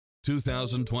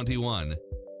2021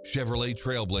 Chevrolet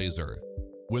TrailBlazer.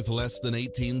 With less than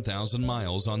 18,000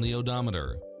 miles on the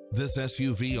odometer, this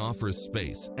SUV offers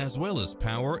space as well as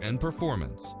power and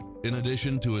performance. In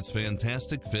addition to its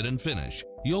fantastic fit and finish,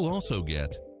 you'll also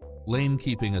get lane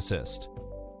keeping assist,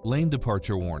 lane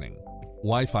departure warning,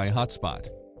 Wi-Fi hotspot,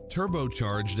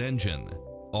 turbocharged engine,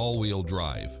 all-wheel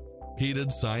drive,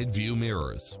 heated side view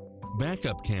mirrors,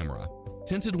 backup camera,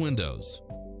 tinted windows,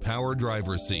 power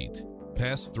driver's seat,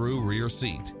 pass-through rear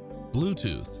seat,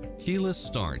 Bluetooth, keyless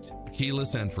start,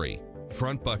 keyless entry,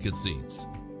 front bucket seats,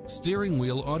 steering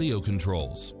wheel audio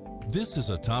controls. This is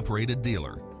a top-rated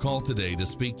dealer. Call today to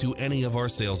speak to any of our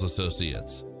sales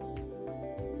associates.